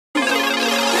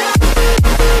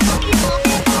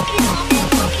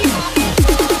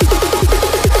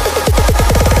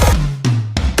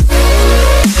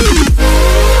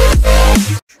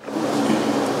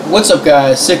What's up,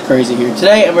 guys? Sick Crazy here.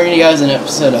 Today I'm bringing you guys an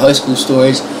episode of High School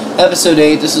Stories, episode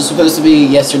 8. This is supposed to be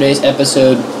yesterday's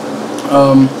episode,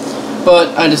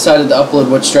 but I decided to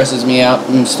upload what stresses me out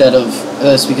instead of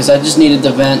this because I just needed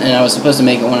to vent, and I was supposed to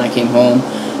make it when I came home,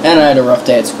 and I had a rough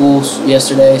day at school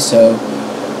yesterday, so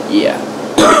yeah.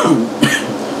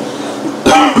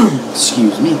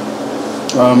 Excuse me.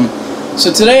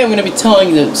 So today I'm going to be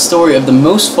telling the story of the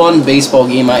most fun baseball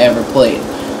game I ever played.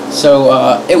 So,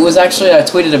 it was actually, I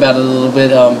tweeted about it a little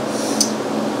bit.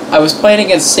 I was playing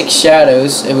against Six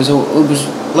Shadows. It was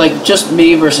like just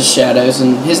me versus Shadows,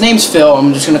 and his name's Phil.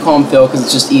 I'm just gonna call him Phil because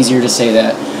it's just easier to say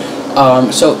that.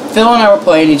 So Phil and I were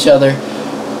playing each other.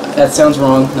 That sounds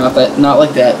wrong. Not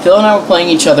like that. Phil and I were playing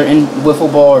each other in wiffle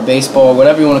ball or baseball,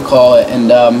 whatever you want to call it,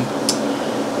 and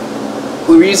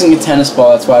we were using a tennis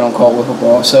ball. That's why I don't call it wiffle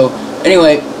ball. So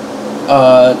anyway,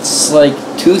 it's like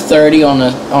 2:30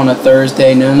 on a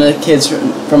Thursday. None of the kids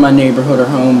from my neighborhood are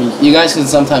home. You guys can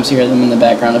sometimes hear them in the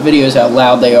background of videos, how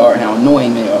loud they are and how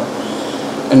annoying they are.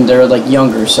 And they're like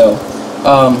younger, so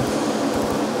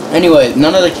anyway,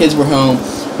 none of the kids were home.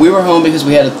 We were home because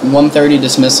we had a 1:30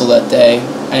 dismissal that day,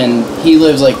 and he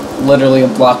lives like literally a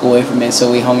block away from me,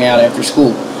 so we hung out after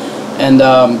school. And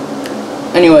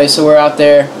anyway, so we're out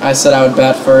there. I said I would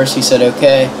bat first. He said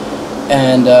okay,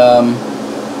 and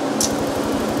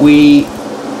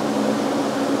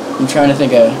I'm trying to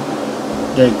think of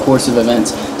the course of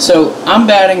events. So I'm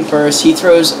batting first. He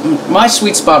throws. My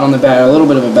sweet spot on the bat, a little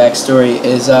bit of a backstory,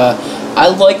 is I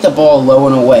like the ball low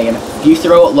and away, and if you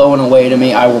throw it low and away to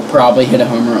me, I will probably hit a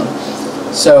home run.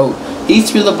 So he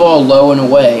threw the ball low and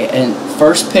away, and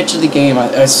first pitch of the game,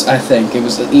 I think it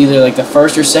was either like the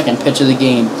first or second pitch of the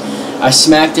game, I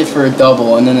smacked it for a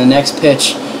double, and then the next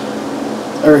pitch,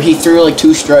 or he threw like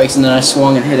 2 strikes, and then I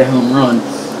swung and hit a home run.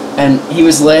 And he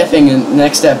was laughing in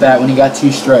next at bat when he got 2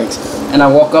 strikes. And I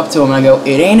walk up to him and I go,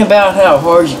 "It ain't about how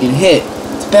hard you can hit.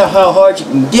 It's about how hard you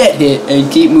can get hit and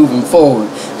keep moving forward."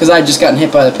 Because I had just gotten hit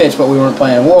by the pitch, but we weren't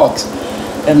playing walks.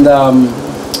 And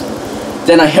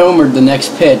then I homered the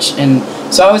next pitch. And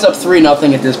so I was up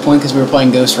 3-0 at this point because we were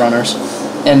playing Ghost Runners.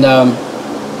 And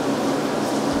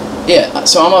yeah,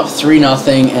 so I'm up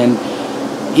 3-0, and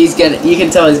you can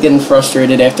tell he's getting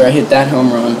frustrated after I hit that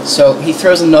home run. So he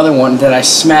throws another one that I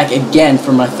smack again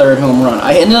for my 3rd home run.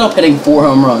 I ended up hitting 4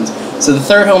 home runs. So the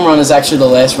 3rd home run is actually the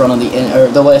last run of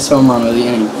the last home run of the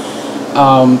inning.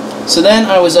 So then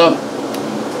I was up,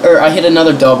 or I hit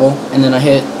another double, and then I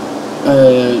hit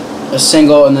a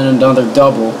single, and then another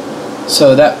double.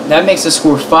 So that makes the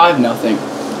score 5-0.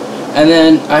 And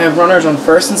then I have runners on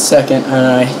first and second, and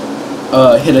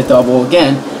I hit a double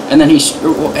again. And then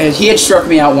he had struck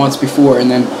me out once before, and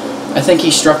then I think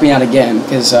he struck me out again,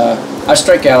 because I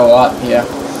strike out a lot, yeah.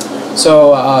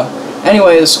 So,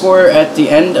 anyway, the score at the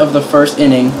end of the first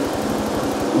inning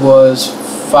was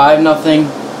 5-0.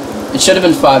 It should have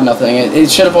been 5-0. It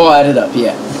should have all added up,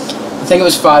 yeah. I think it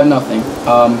was 5-0,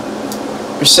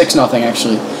 or 6-0,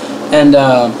 actually. And,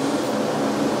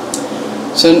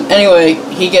 so anyway,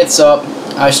 he gets up,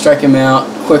 I strike him out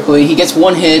quickly. He gets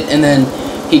 1 hit, and then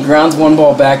he grounds 1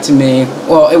 ball back to me.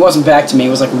 Well, it wasn't back to me. It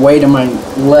was like way to my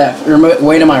left, or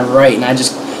way to my right, and I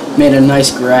just made a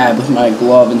nice grab with my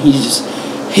glove, and he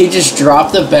just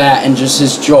dropped the bat, and just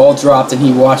his jaw dropped, and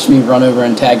he watched me run over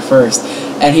and tag first.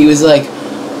 And he was like,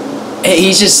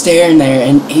 he's just staring there,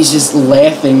 and he's just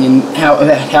laughing, and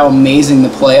how amazing the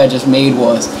play I just made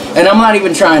was. And I'm not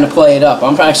even trying to play it up.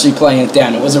 I'm actually playing it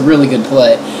down. It was a really good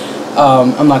play.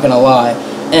 I'm not gonna lie.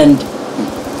 And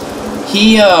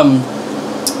he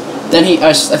then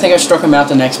I think I struck him out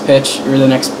the next pitch, or the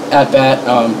next at-bat,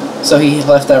 so he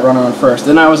left that runner on first.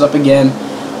 Then I was up again,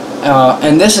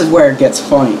 and this is where it gets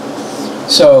funny.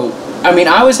 So, I mean,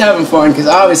 I was having fun, because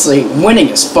obviously winning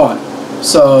is fun.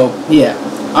 So, yeah,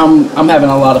 I'm having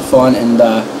a lot of fun, and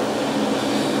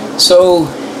so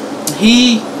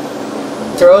he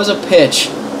throws a pitch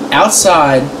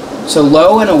outside, so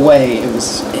low and away.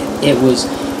 It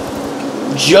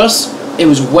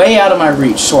was way out of my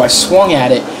reach, so I swung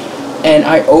at it, and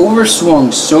I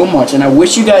overswung so much, and I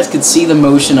wish you guys could see the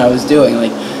motion I was doing,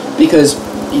 like, because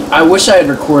I wish I had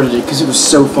recorded it, because it was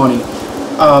so funny.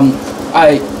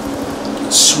 I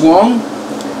swung,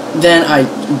 then I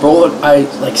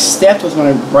like stepped with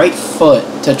my right foot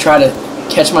to try to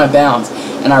catch my balance,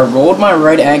 and I rolled my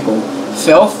right ankle,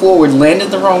 fell forward,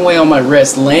 landed the wrong way on my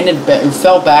wrist, and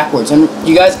fell backwards. And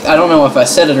you guys, I don't know if I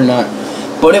said it or not,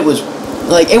 but it was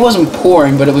like, it wasn't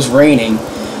pouring, but it was raining,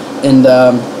 and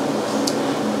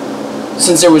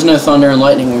since there was no thunder and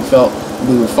lightning, we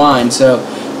were fine. So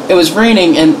it was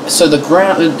raining, and so the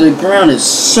ground is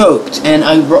soaked, and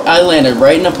I landed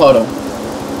right in a puddle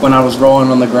when I was rolling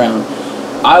on the ground.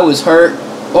 I was hurt.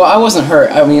 Well, I wasn't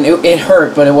hurt. I mean, it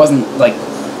hurt, but it wasn't like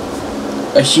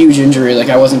a huge injury. Like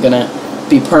I wasn't gonna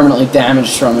be permanently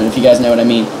damaged from it, if you guys know what I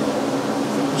mean.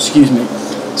 Excuse me.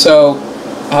 So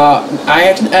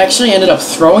I actually ended up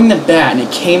throwing the bat, and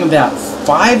it came about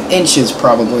 5 inches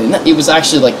probably. It was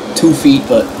actually like 2 feet,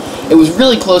 but it was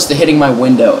really close to hitting my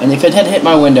window. And if it had hit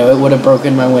my window, it would have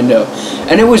broken my window.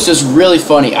 And it was just really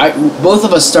funny. Both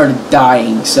of us started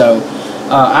dying. So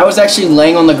I was actually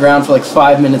laying on the ground for like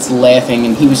 5 minutes laughing,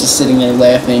 and he was just sitting there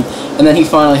laughing. And then he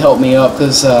finally helped me up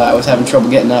because I was having trouble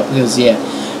getting up. Because yeah.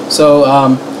 So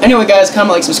anyway, guys,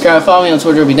 comment, like, subscribe, follow me on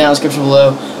Twitter. It'll be down in the description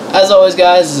below. As always,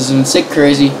 guys, this has been Sick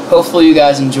Crazy. Hopefully you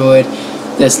guys enjoyed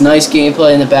this nice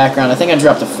gameplay in the background. I think I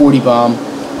dropped a 40 bomb.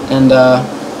 And,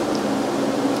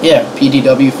 yeah,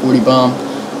 PDW 40 bomb,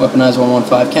 weaponized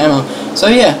 115 camo. So,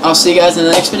 yeah, I'll see you guys in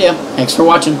the next video. Thanks for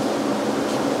watching.